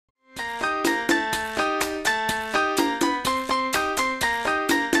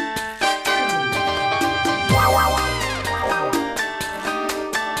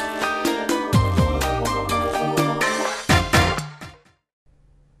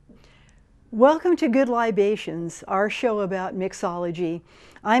Welcome to Good Libations, our show about mixology.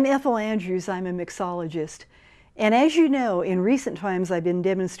 I'm Ethel Andrews, I'm a mixologist. And as you know, in recent times I've been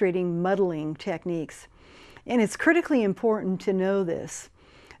demonstrating muddling techniques. And it's critically important to know this,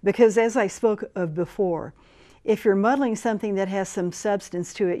 because as I spoke of before, if you're muddling something that has some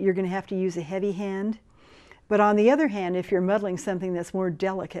substance to it, you're going to have to use a heavy hand. But on the other hand, if you're muddling something that's more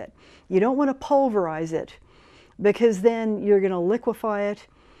delicate, you don't want to pulverize it, because then you're going to liquefy it,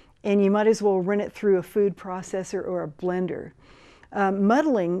 and you might as well run it through a food processor or a blender.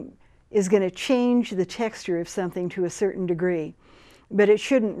 Muddling is going to change the texture of something to a certain degree, but it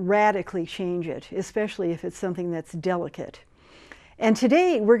shouldn't radically change it, especially if it's something that's delicate. And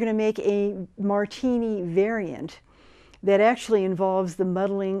today we're going to make a martini variant that actually involves the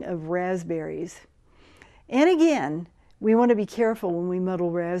muddling of raspberries. And again, we want to be careful when we muddle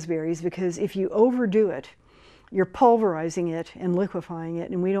raspberries, because if you overdo it, you're pulverizing it and liquefying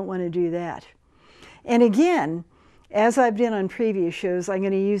it, and we don't want to do that. And again, as I've done on previous shows, I'm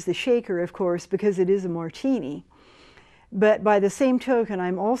going to use the shaker, of course, because it is a martini. But by the same token,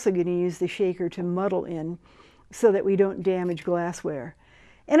 I'm also going to use the shaker to muddle in so that we don't damage glassware.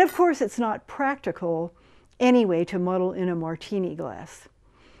 And of course, it's not practical anyway to muddle in a martini glass.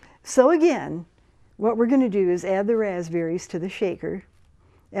 So again, what we're going to do is add the raspberries to the shaker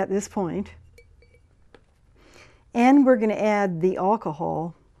at this point. And we're going to add the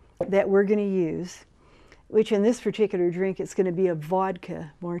alcohol that we're going to use, which in this particular drink, it's going to be a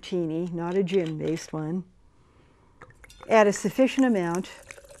vodka martini, not a gin-based one. Add a sufficient amount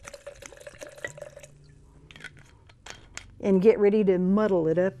and get ready to muddle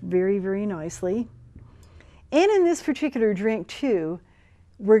it up very, very nicely. And in this particular drink, too,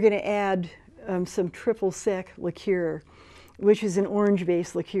 we're going to add some triple sec liqueur, which is an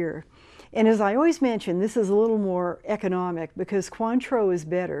orange-based liqueur. And as I always mention, this is a little more economic because Cointreau is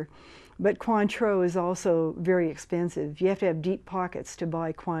better, but Cointreau is also very expensive. You have to have deep pockets to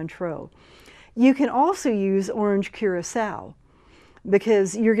buy Cointreau. You can also use orange curacao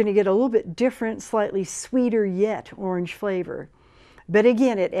because you're going to get a little bit different, slightly sweeter yet orange flavor. But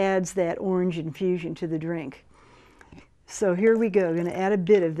again, it adds that orange infusion to the drink. So here we go. I'm going to add a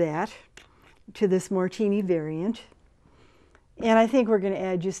bit of that to this martini variant. And I think we're going to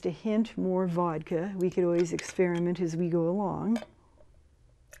add just a hint more vodka. We could always experiment as we go along.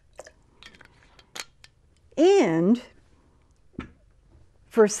 And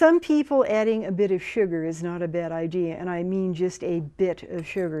for some people, adding a bit of sugar is not a bad idea. And I mean just a bit of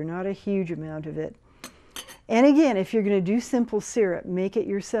sugar, not a huge amount of it. And again, if you're going to do simple syrup, make it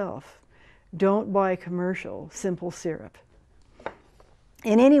yourself. Don't buy commercial simple syrup.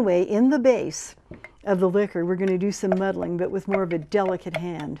 And anyway, in the base of the liquor, we're going to do some muddling, but with more of a delicate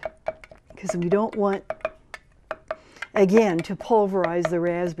hand, because we don't want, again, to pulverize the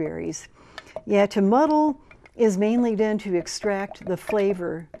raspberries. Yeah, to muddle is mainly done to extract the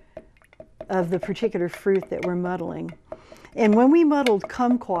flavor of the particular fruit that we're muddling. And when we muddled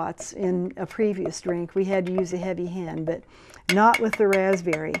kumquats in a previous drink, we had to use a heavy hand, but not with the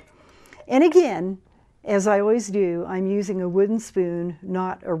raspberry. And again, as I always do, I'm using a wooden spoon,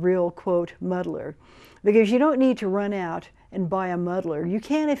 not a real, quote, muddler, because you don't need to run out and buy a muddler. You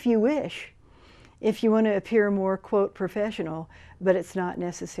can if you wish, if you want to appear more, quote, professional, but it's not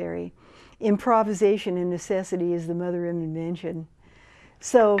necessary. Improvisation and necessity is the mother of invention.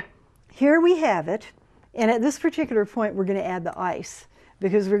 So here we have it, and at this particular point, we're going to add the ice,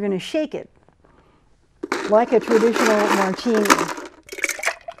 because we're going to shake it like a traditional martini.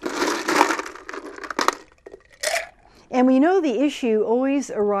 And we know the issue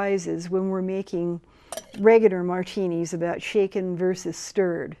always arises when we're making regular martinis about shaken versus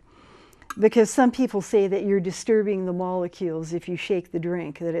stirred, because some people say that you're disturbing the molecules if you shake the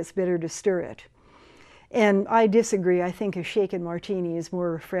drink, that it's better to stir it. And I disagree. I think a shaken martini is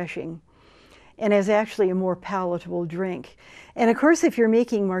more refreshing and is actually a more palatable drink. And of course, if you're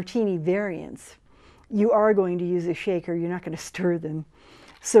making martini variants, you are going to use a shaker. You're not going to stir them.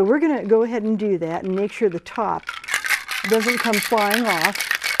 So we're going to go ahead and do that and make sure the top doesn't come flying off.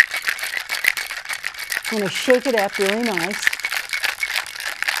 I'm going to shake it up really nice.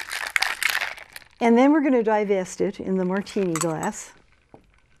 And then we're going to divest it in the martini glass.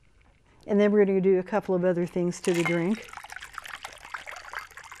 And then we're going to do a couple of other things to the drink.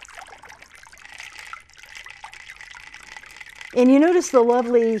 And you notice the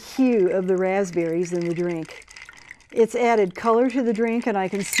lovely hue of the raspberries in the drink. It's added color to the drink, and I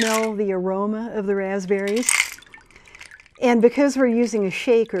can smell the aroma of the raspberries. And because we're using a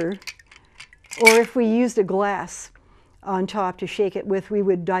shaker, or if we used a glass on top to shake it with, we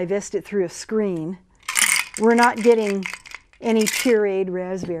would divest it through a screen. We're not getting any pureed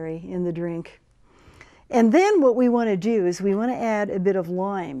raspberry in the drink. And then what we want to do is we want to add a bit of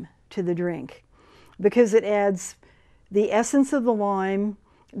lime to the drink, because it adds the essence of the lime,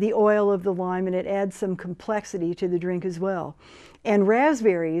 the oil of the lime, and it adds some complexity to the drink as well. And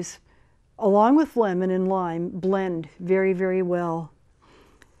raspberries, along with lemon and lime, blend very, very well.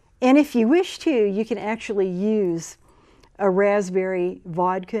 And if you wish to, you can actually use a raspberry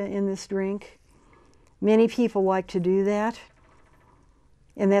vodka in this drink. Many people like to do that,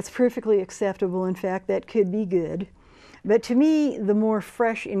 and that's perfectly acceptable. In fact, that could be good. But to me, the more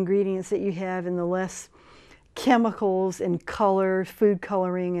fresh ingredients that you have and the less chemicals and color, food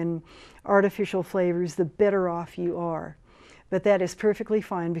coloring and artificial flavors, the better off you are. But that is perfectly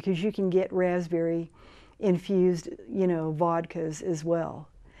fine, because you can get raspberry infused, vodkas as well.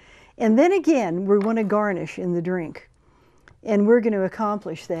 And then again, we want to garnish in the drink. And we're going to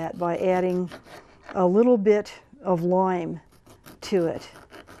accomplish that by adding a little bit of lime to it.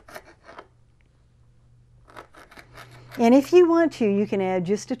 And if you want to, you can add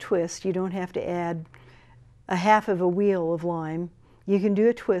just a twist. You don't have to add a half of a wheel of lime. You can do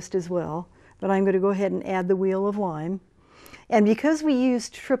a twist as well, but I'm going to go ahead and add the wheel of lime. And because we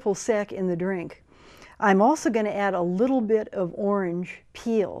used triple sec in the drink, I'm also going to add a little bit of orange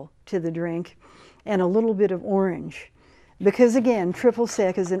peel to the drink and a little bit of orange, because again, triple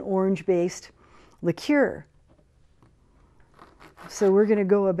sec is an orange-based liqueur. So we're going to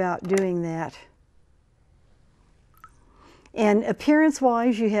go about doing that. And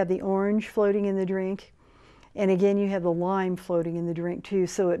appearance-wise, you have the orange floating in the drink, and again, you have the lime floating in the drink too,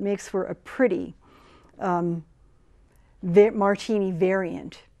 so it makes for a pretty martini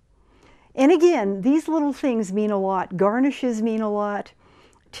variant. And again, these little things mean a lot. Garnishes mean a lot.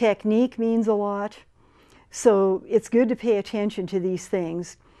 Technique means a lot. So it's good to pay attention to these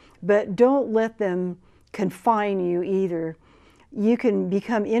things, but don't let them confine you either. You can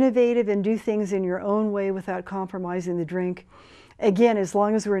become innovative and do things in your own way without compromising the drink. Again, as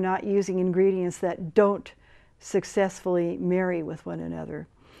long as we're not using ingredients that don't successfully marry with one another.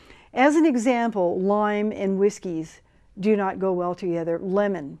 As an example, lime and whiskeys do not go well together.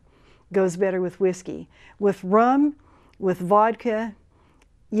 Lemon goes better with whiskey. With rum, with vodka,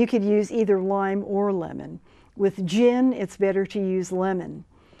 you could use either lime or lemon. With gin, it's better to use lemon.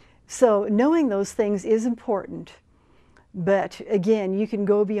 So knowing those things is important. But again, you can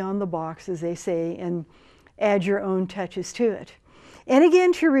go beyond the box, as they say, and add your own touches to it. And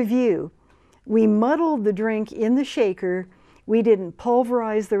again, to review, we muddled the drink in the shaker. We didn't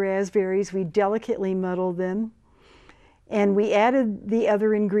pulverize the raspberries. We delicately muddled them. And we added the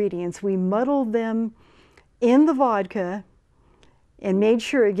other ingredients. We muddled them in the vodka and made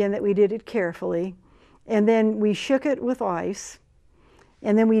sure again that we did it carefully. And then we shook it with ice.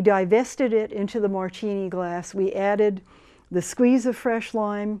 And then we divested it into the martini glass. We added the squeeze of fresh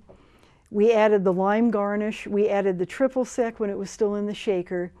lime. We added the lime garnish. We added the triple sec when it was still in the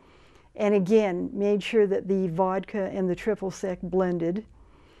shaker. And again, made sure that the vodka and the triple sec blended.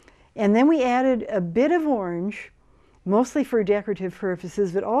 And then we added a bit of orange, mostly for decorative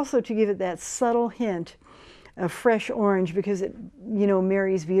purposes, but also to give it that subtle hint of fresh orange, because it,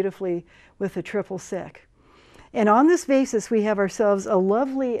 marries beautifully with the triple sec. And on this basis, we have ourselves a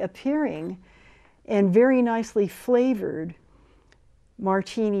lovely appearing and very nicely flavored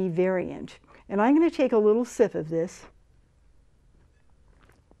martini variant. And I'm going to take a little sip of this.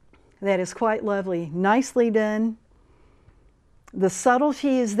 That is quite lovely. Nicely done. The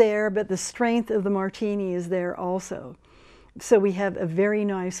subtlety is there, but the strength of the martini is there also. So we have a very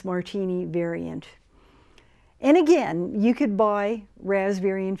nice martini variant. And again, you could buy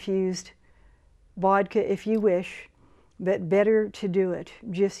raspberry infused vodka if you wish, but better to do it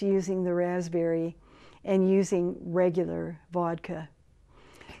just using the raspberry and using regular vodka.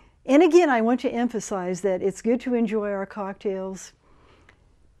 And again, I want to emphasize that it's good to enjoy our cocktails.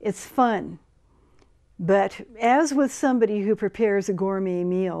 It's fun. But as with somebody who prepares a gourmet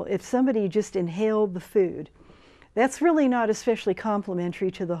meal, if somebody just inhaled the food, that's really not especially complimentary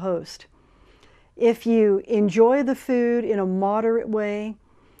to the host. If you enjoy the food in a moderate way,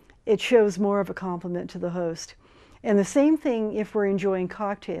 it shows more of a compliment to the host. And the same thing if we're enjoying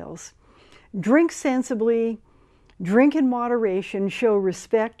cocktails. Drink sensibly, drink in moderation, show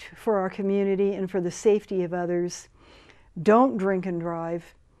respect for our community and for the safety of others. Don't drink and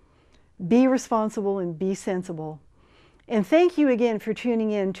drive. Be responsible and be sensible. And thank you again for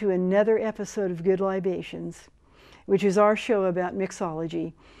tuning in to another episode of Good Libations, which is our show about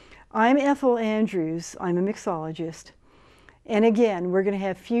mixology. I'm Ethel Andrews. I'm a mixologist. And again, we're going to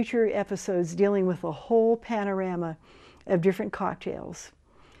have future episodes dealing with a whole panorama of different cocktails.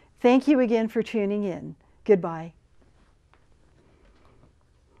 Thank you again for tuning in. Goodbye.